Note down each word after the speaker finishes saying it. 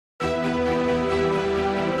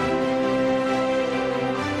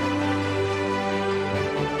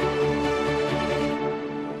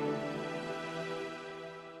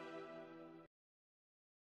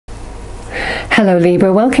Hello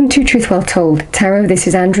Libra, welcome to Truth Well Told Tarot. This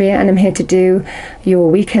is Andrea and I'm here to do your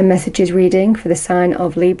weekend messages reading for the sign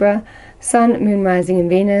of Libra, Sun, Moon, Rising and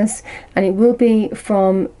Venus, and it will be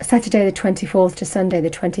from Saturday the 24th to Sunday the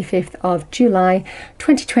 25th of July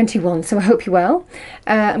 2021. So I hope you're well.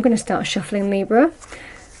 I'm going to start shuffling Libra.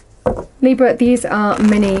 Libra, these are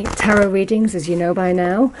mini tarot readings, as you know by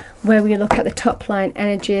now, where we look at the top line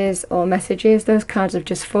energies or messages. Those cards have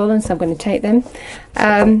just fallen, so I'm going to take them.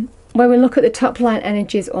 Where we look at the top line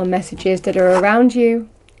energies or messages that are around you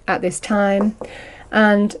at this time.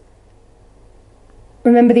 And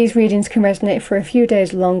remember, these readings can resonate for a few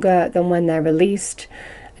days longer than when they're released.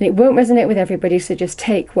 And it won't resonate with everybody, so just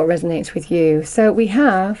take what resonates with you. So we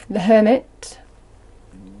have the Hermit,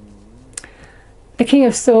 the King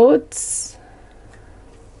of Swords,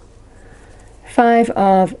 Five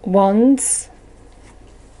of Wands,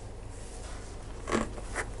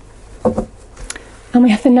 and we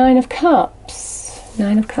have the Nine of Cups.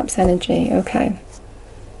 Nine of Cups energy, okay.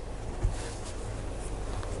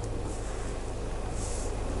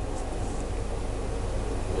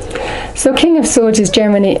 So King of Swords is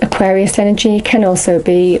generally Aquarius energy, can also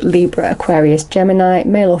be Libra, Aquarius, Gemini,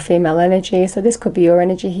 male or female energy. So this could be your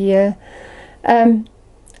energy here.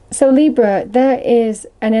 So Libra, there is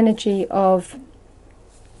an energy of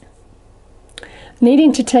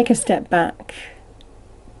needing to take a step back.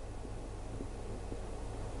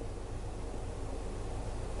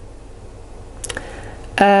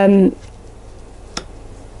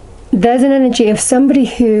 There's an energy of somebody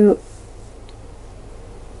who,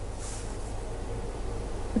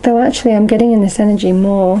 though actually I'm getting in this energy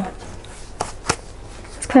more.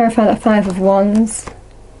 Let's clarify that Five of Wands.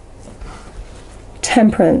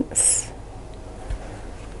 Temperance.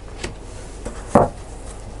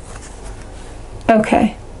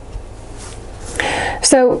 Okay.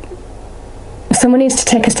 So someone needs to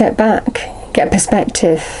take a step back, get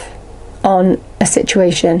perspective on a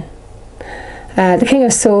situation. The King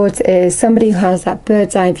of Swords is somebody who has that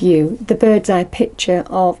bird's eye view, the bird's eye picture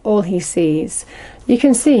of all he sees. You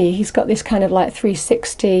can see he's got this kind of like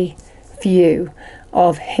 360 view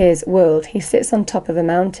of his world. He sits on top of a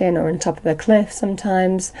mountain or on top of a cliff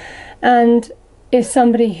sometimes, and is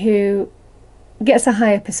somebody who gets a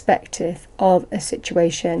higher perspective of a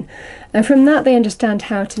situation, and from that they understand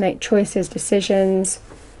how to make choices, decisions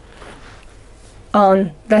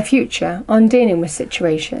on their future, on dealing with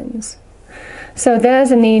situations. So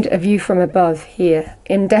there's a need of view from above here,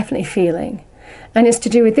 I'm definitely feeling, and it's to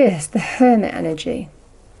do with this, the Hermit energy.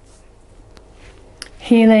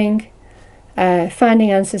 Healing,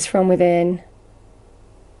 finding answers from within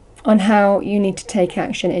on how you need to take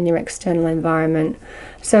action in your external environment.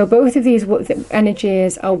 So both of these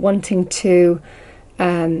energies are wanting to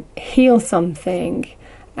heal something,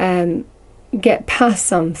 get past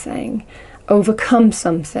something, overcome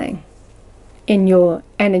something in your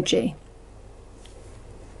energy.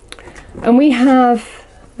 And we have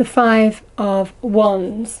the Five of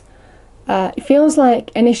Wands. It feels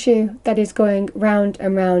like an issue that is going round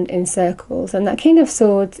and round in circles, and that King of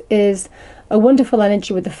Swords is a wonderful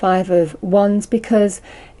energy with the Five of Wands, because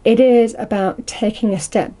it is about taking a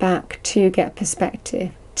step back to get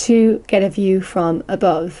perspective, to get a view from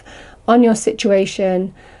above on your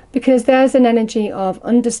situation, because there's an energy of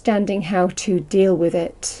understanding how to deal with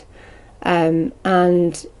it,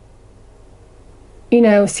 and you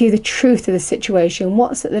know, see the truth of the situation,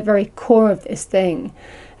 what's at the very core of this thing.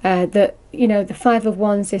 That, you know, the Five of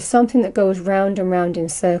Wands is something that goes round and round in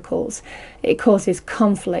circles. It causes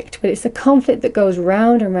conflict, but it's a conflict that goes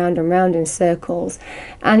round and round and round in circles,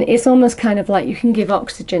 and it's almost kind of like you can give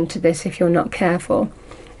oxygen to this if you're not careful.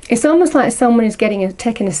 It's almost like someone is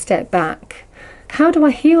taking a step back. How do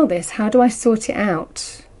I heal this? How do I sort it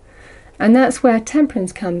out? And that's where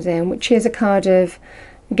Temperance comes in, which is a card of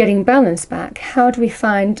getting balance back. How do we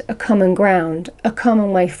find a common ground, a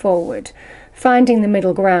common way forward? Finding the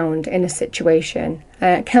middle ground in a situation.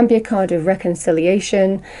 It can be a card of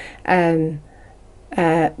reconciliation, finding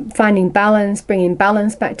balance, bringing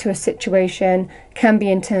balance back to a situation. Can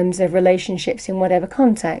be in terms of relationships in whatever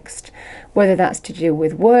context, whether that's to do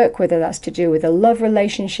with work, whether that's to do with a love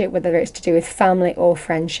relationship, whether it's to do with family or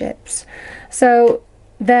friendships. So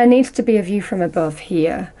there needs to be a view from above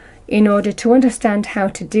here in order to understand how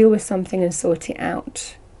to deal with something and sort it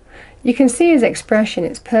out. You can see his expression,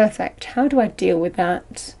 it's perfect. How do I deal with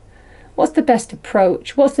that? What's the best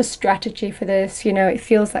approach? What's the strategy for this? You know, it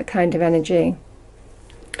feels that kind of energy.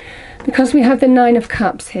 Because we have the Nine of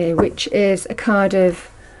Cups here, which is a card of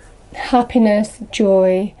happiness,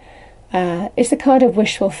 joy. It's a card of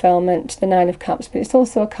wish fulfillment, the Nine of Cups, but it's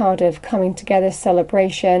also a card of coming together,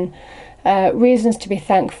 celebration, reasons to be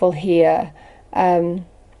thankful here.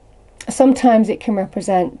 Sometimes it can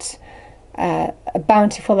represent a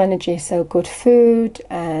bountiful energy, so good food,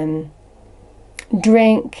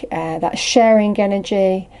 drink, that sharing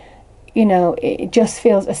energy. You know, it just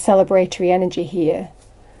feels a celebratory energy here.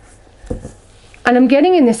 And I'm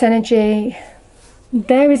getting in this energy,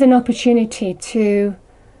 there is an opportunity to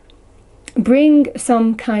bring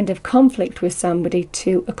some kind of conflict with somebody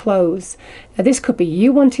to a close. Now, this could be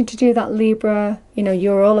you wanting to do that, Libra. You know,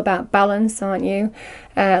 you're all about balance, aren't you?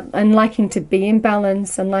 And liking to be in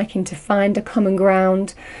balance and liking to find a common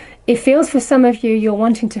ground. It feels for some of you, you're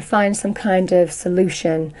wanting to find some kind of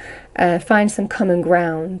solution, find some common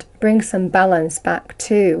ground, bring some balance back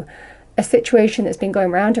to a situation that's been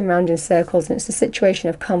going round and round in circles, and it's a situation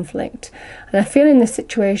of conflict. And I feel in this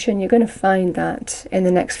situation you're going to find that in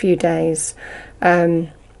the next few days.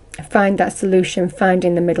 Find that solution,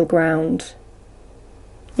 finding the middle ground.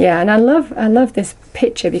 Yeah, and I love this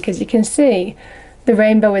picture because you can see the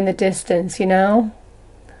rainbow in the distance, you know.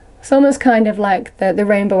 It's almost kind of like the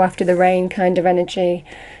rainbow after the rain kind of energy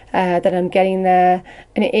that I'm getting there.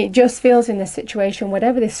 And it just feels in this situation,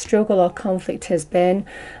 whatever this struggle or conflict has been,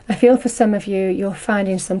 I feel for some of you, you're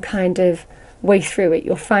finding some kind of way through it.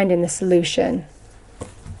 You're finding the solution.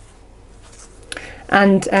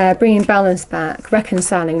 And bringing balance back,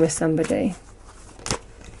 reconciling with somebody.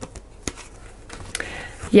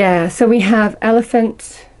 Yeah, so we have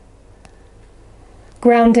Elephant,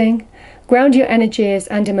 grounding. Ground your energies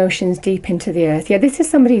and emotions deep into the earth. Yeah, this is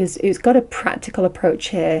somebody who's got a practical approach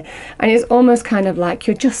here. And it's almost kind of like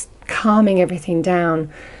you're just calming everything down.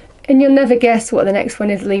 And you'll never guess what the next one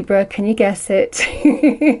is, Libra. Can you guess it?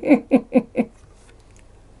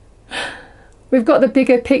 We've got the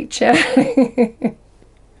bigger picture.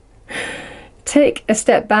 Take a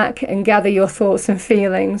step back and gather your thoughts and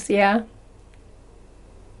feelings, yeah?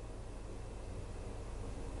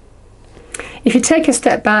 If you take a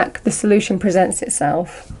step back, the solution presents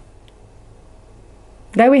itself.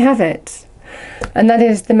 There we have it. And that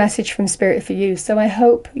is the message from Spirit for you. So I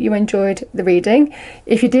hope you enjoyed the reading.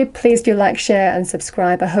 If you did, please do like, share and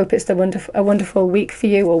subscribe. I hope it's a wonderful week for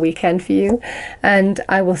you or weekend for you. And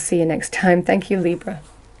I will see you next time. Thank you, Libra.